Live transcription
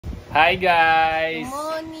Hi guys! Good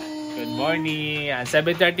morning! Good morning!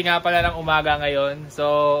 7:30 nga pala ng umaga ngayon.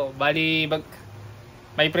 So, bali,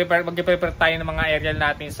 mag-prepare tayo ng mga aerial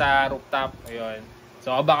natin sa rooftop. Ayun.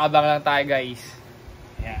 So, abang-abang lang tayo guys.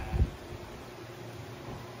 Yeah.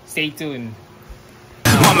 Stay tuned!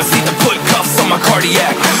 Mama see the put cuffs on my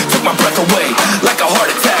cardiac, took my breath away like a heart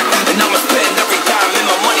attack, and I'ma spend every dime and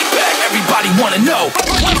my money back. Everybody wanna know.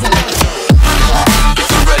 If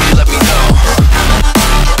you're ready, let me know.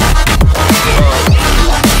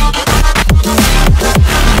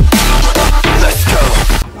 Let's go.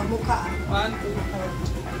 One, two,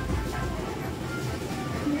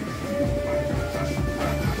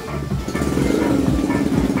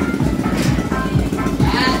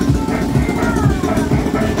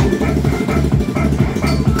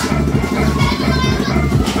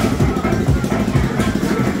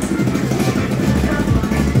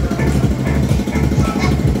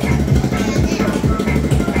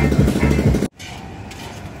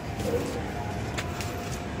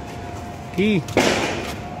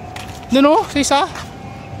 doon o, sa isa.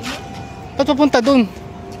 Ba't papunta doon?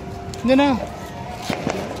 Doon na.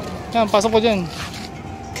 Yan, pasok ko dyan.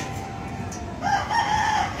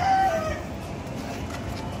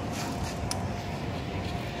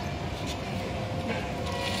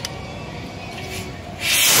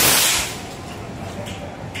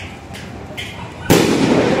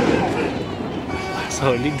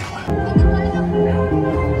 Solid.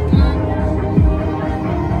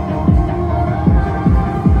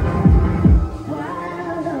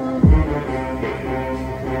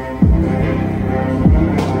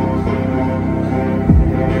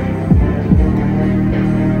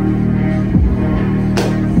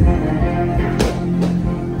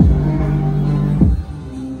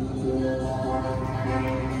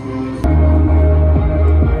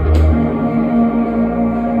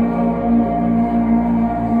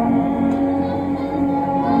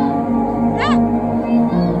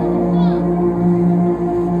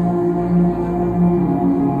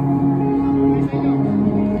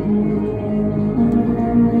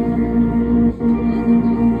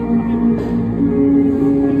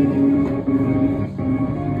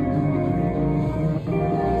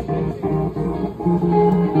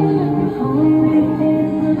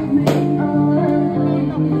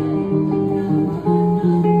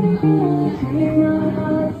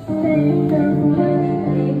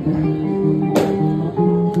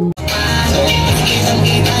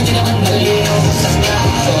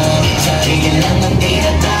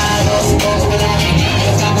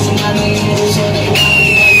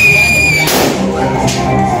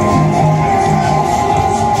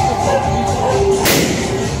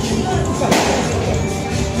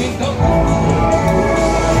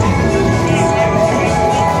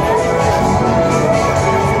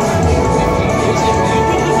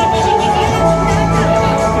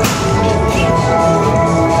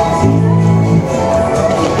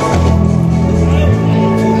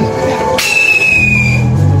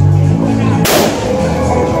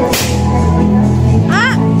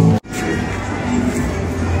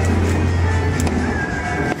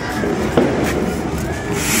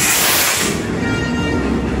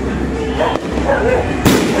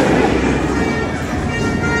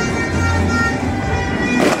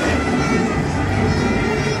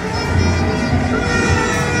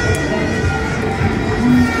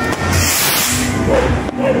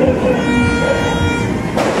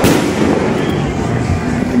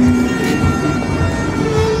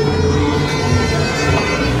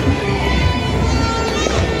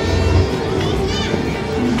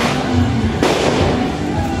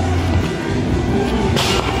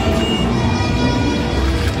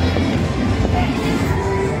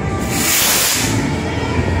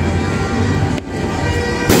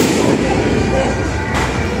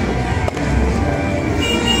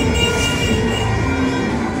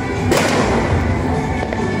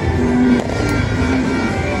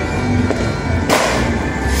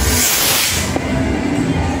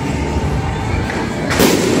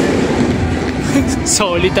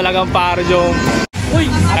 Solid talagang paro yung.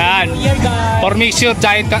 Ayan. Formation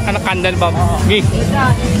giant candle bomb.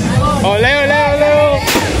 Oh, layo, layo, layo.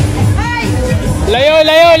 Layo,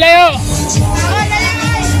 layo, layo.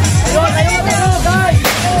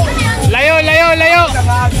 Layo, layo, layo.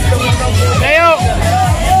 Layo.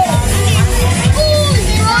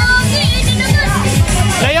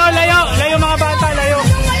 Layo, layo, layo mga bata, layo.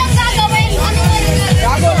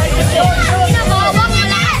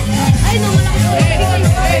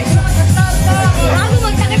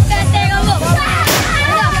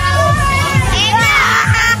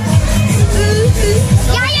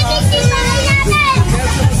 Yaya, tingin mo na natin!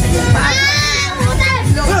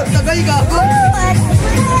 Sabay ka. Woo!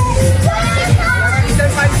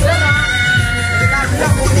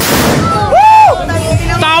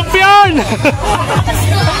 Champion!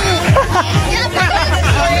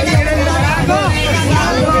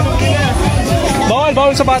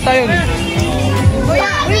 Bawal sa bata yun. Kuya,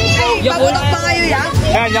 paputok pa kayo yan?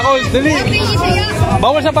 Yan, Yakult, dali.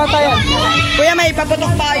 Bawal sa bata yan. Kuya, may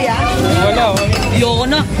paputok pa kayo yan? Wala. Ayoko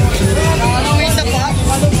na. May isa pa?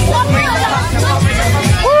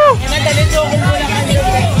 Woo!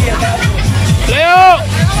 Layo!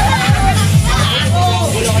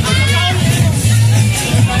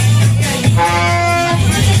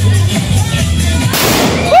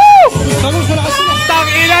 Woo!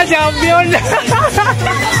 Tangina, champion!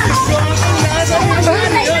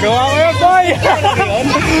 Gawa ko yun, boy!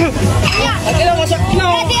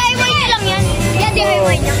 DIY niya lang yan. Yan,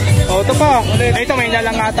 DIY niya. O, ito pa. Ito, may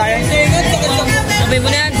nalang ata yan. Sabay mo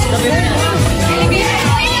na yan. Sabay mo na yan.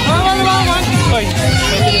 Oy.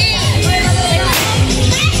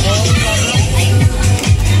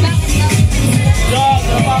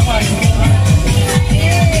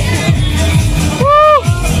 Woo!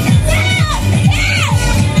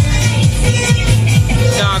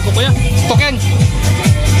 Gago ko yan. Token.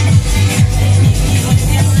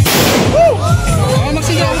 Woo!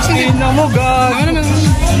 Magsigaw. Ina mo, gago. Ano naman?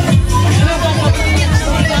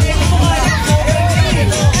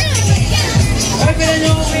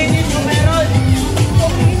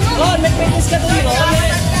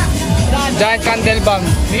 Giant candle bomb.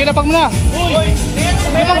 Sige, lapag mo na.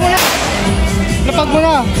 Lapag mo na. Lapag mo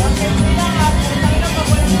na.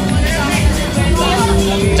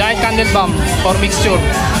 Giant candle bomb for mixture.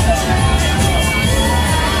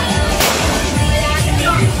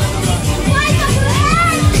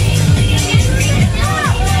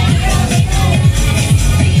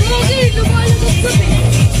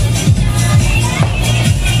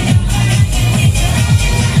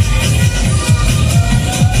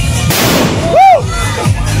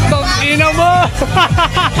 Ina mo!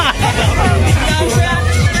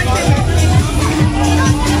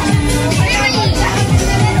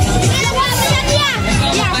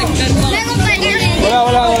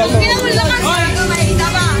 Wala.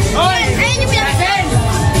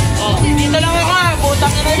 Dito lang ako.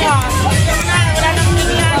 Putang ina niya. Wala nang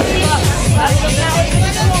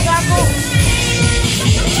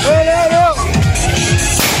Wala.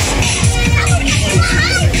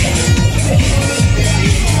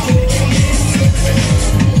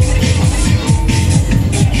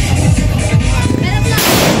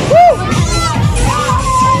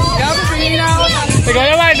 Ikaw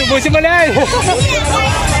naman, ubusin mo na yan.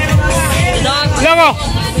 Lang o.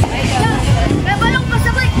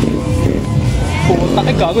 Puta,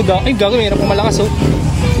 gago daw. Gago, mayroon pong malakas o.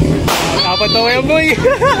 Dapat daw yan, boy.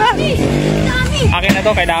 Akin na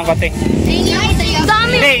to, kailangan ko, te.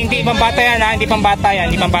 Hindi pambata yan, ha. Hindi pambata yan.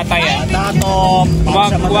 Tato.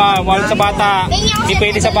 Wala sa bata. Hindi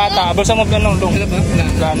pwede sa bata. Bulsa mo lang, Long.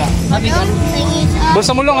 Wala na.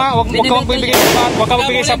 Bulsa mo lang, ha. Huwag kang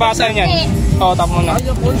bibigay sa bata yan. Oo, tap mo na.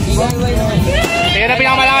 Sige na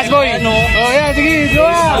pinakamalakas, boy. Oh, yan, sige.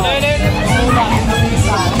 Gawa.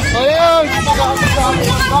 Oh, yan.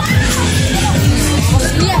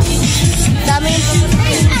 Dami yung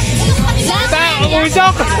pupunta.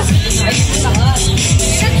 Umusok.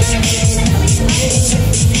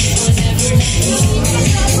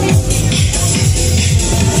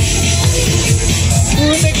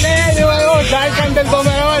 Putik na yan. Dahil candle bomb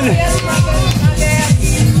na naman.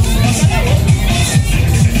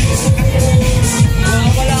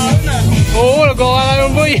 Oo, nagawa ka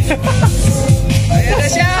naman, boy. Ayan na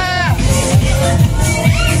siya.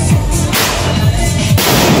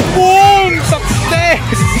 Boom! Success!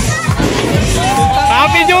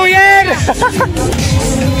 Happy New Year!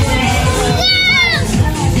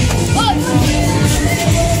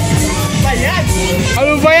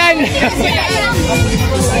 Ano ba yan?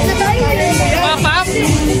 Papa?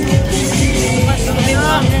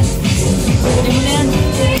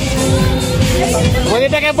 Pwede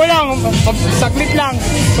na kayo po lang. Saglit lang.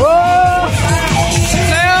 Oh!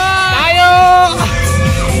 Tayo!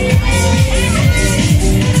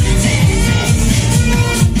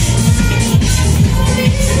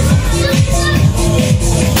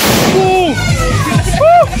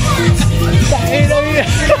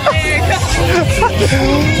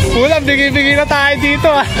 Ulam, bigay-bigay na tayo dito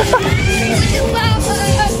ah.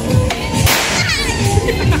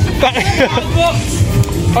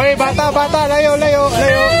 Oy, bata, layo.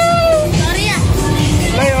 Sorry ah.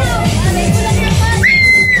 Layo.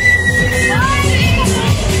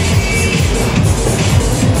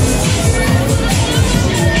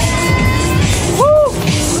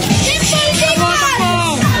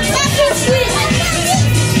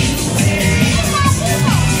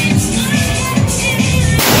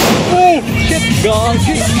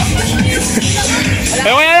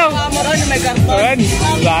 may karton. Ayan.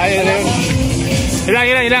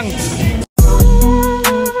 Ilang.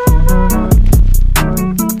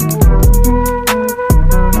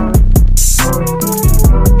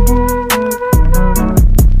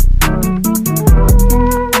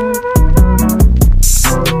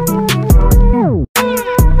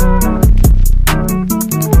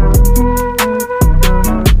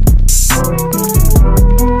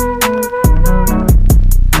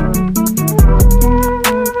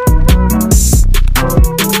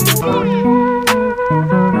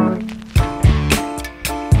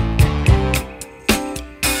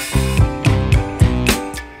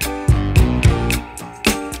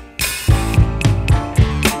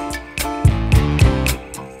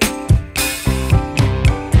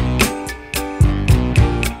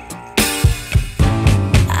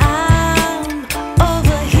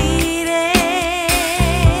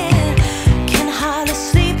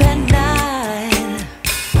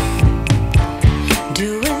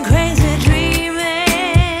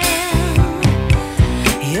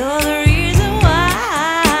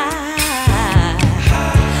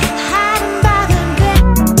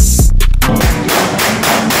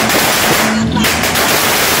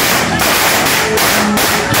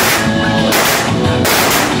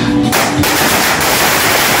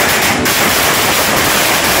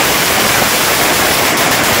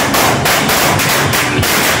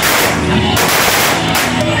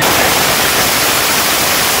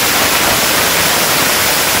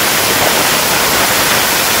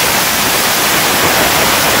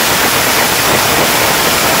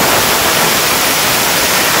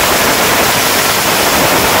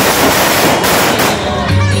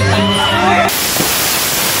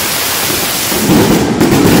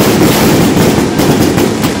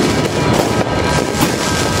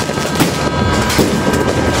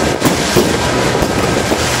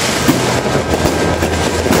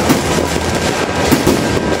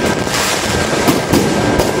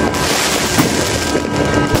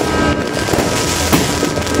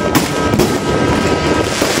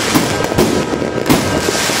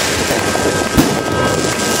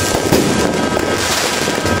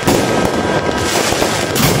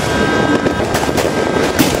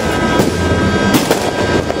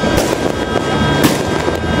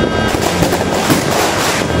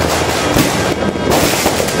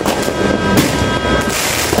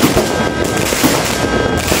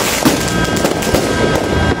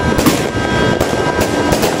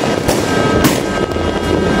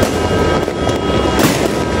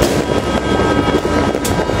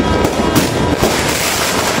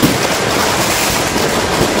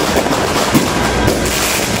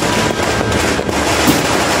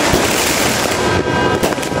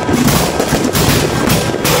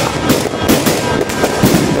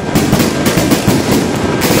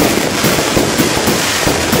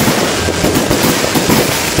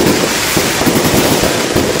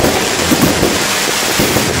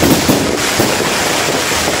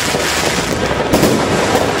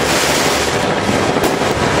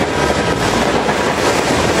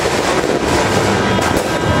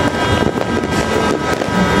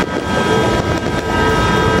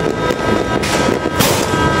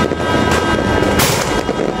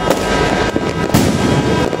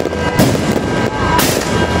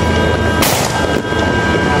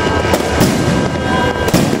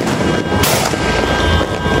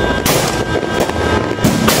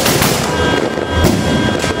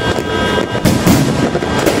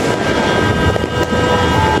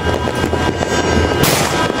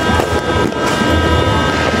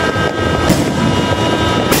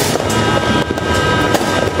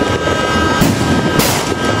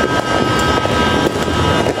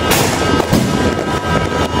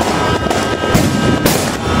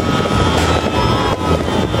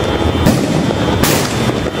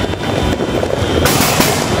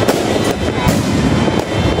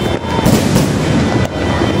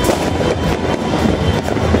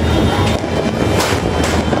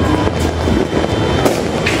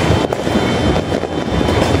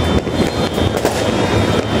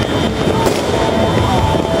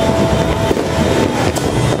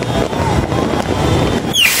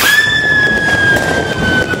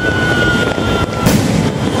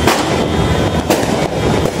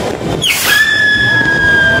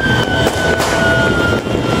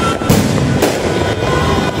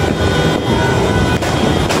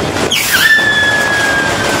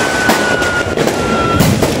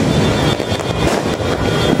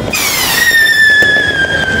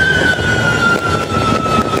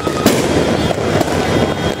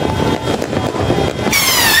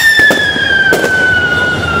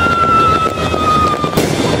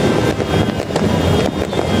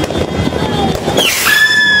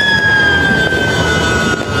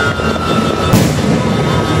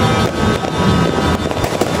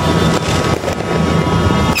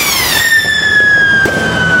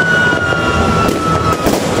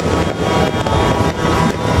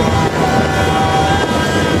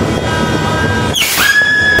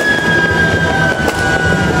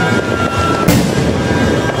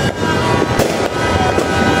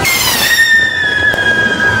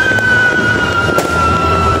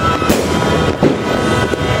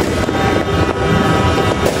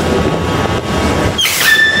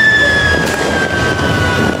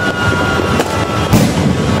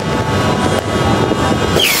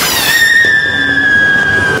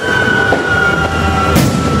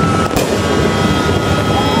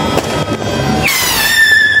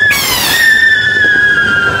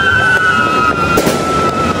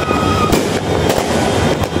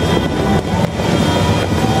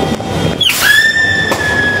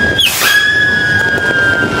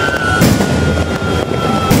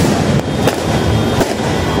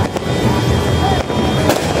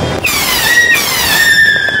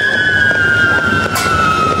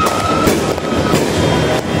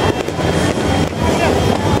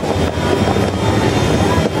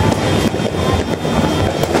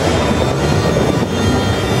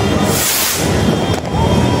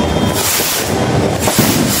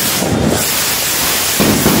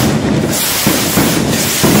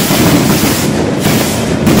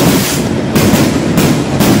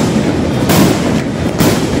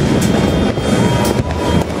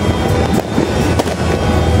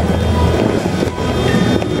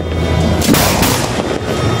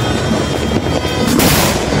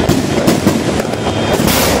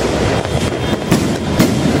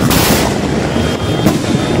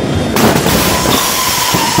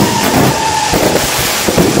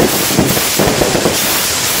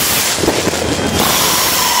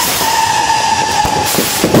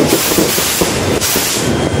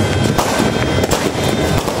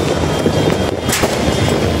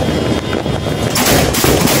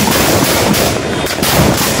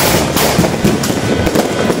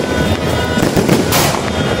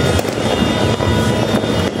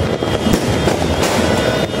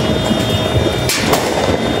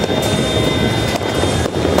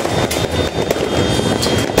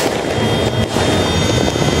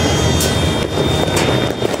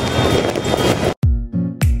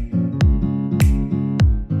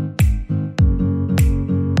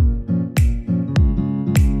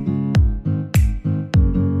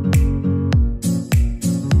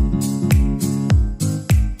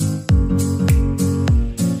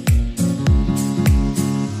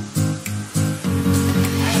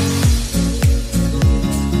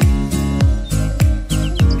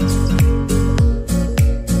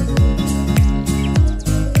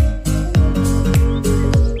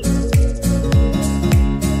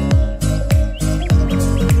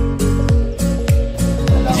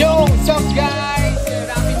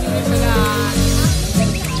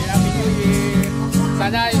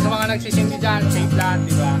 practicing nyo dyan. Safe lahat,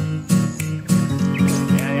 diba?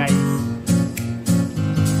 Ayan guys.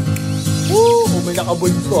 Woo! May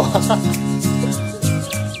nakaboy ko.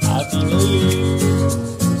 Happy New Year!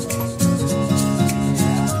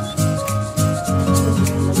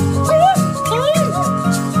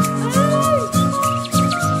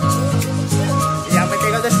 Yaman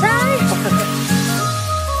kayo sa side!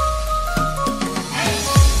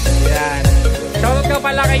 Ayan. Shoutout ka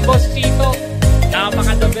pala kay Boss Chito.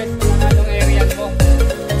 Napaka-the best ng anong area mo.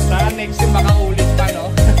 Sana next time makaulit pa,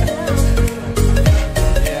 no?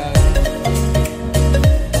 Ayan.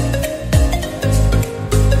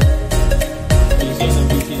 Busy na,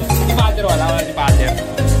 busy na. Si Father, wala si Father.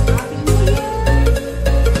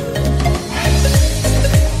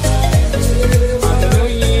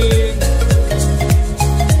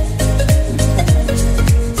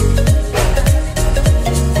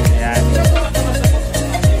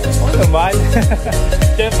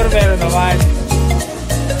 Siyempre meron naman.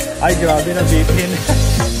 Ay grabe na bitin.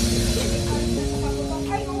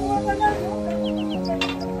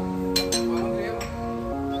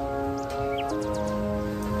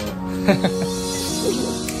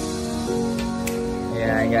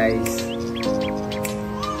 Ayan guys.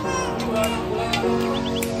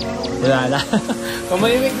 Wala na.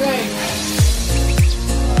 Kumalimig na eh.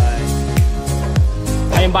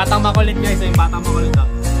 Ay yung batang makulit guys. Ay yung batang makulit ah.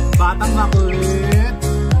 Batang makulit.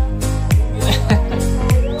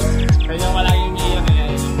 Kaya wala yung iiyak na yan.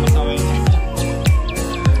 Yung masaway niya.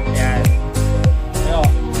 Ayan. Ayo.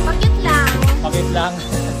 Pakit lang. Pakit lang.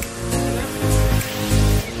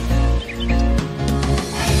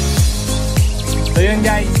 So yun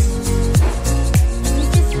guys.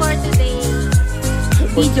 This is for today.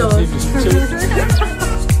 Video.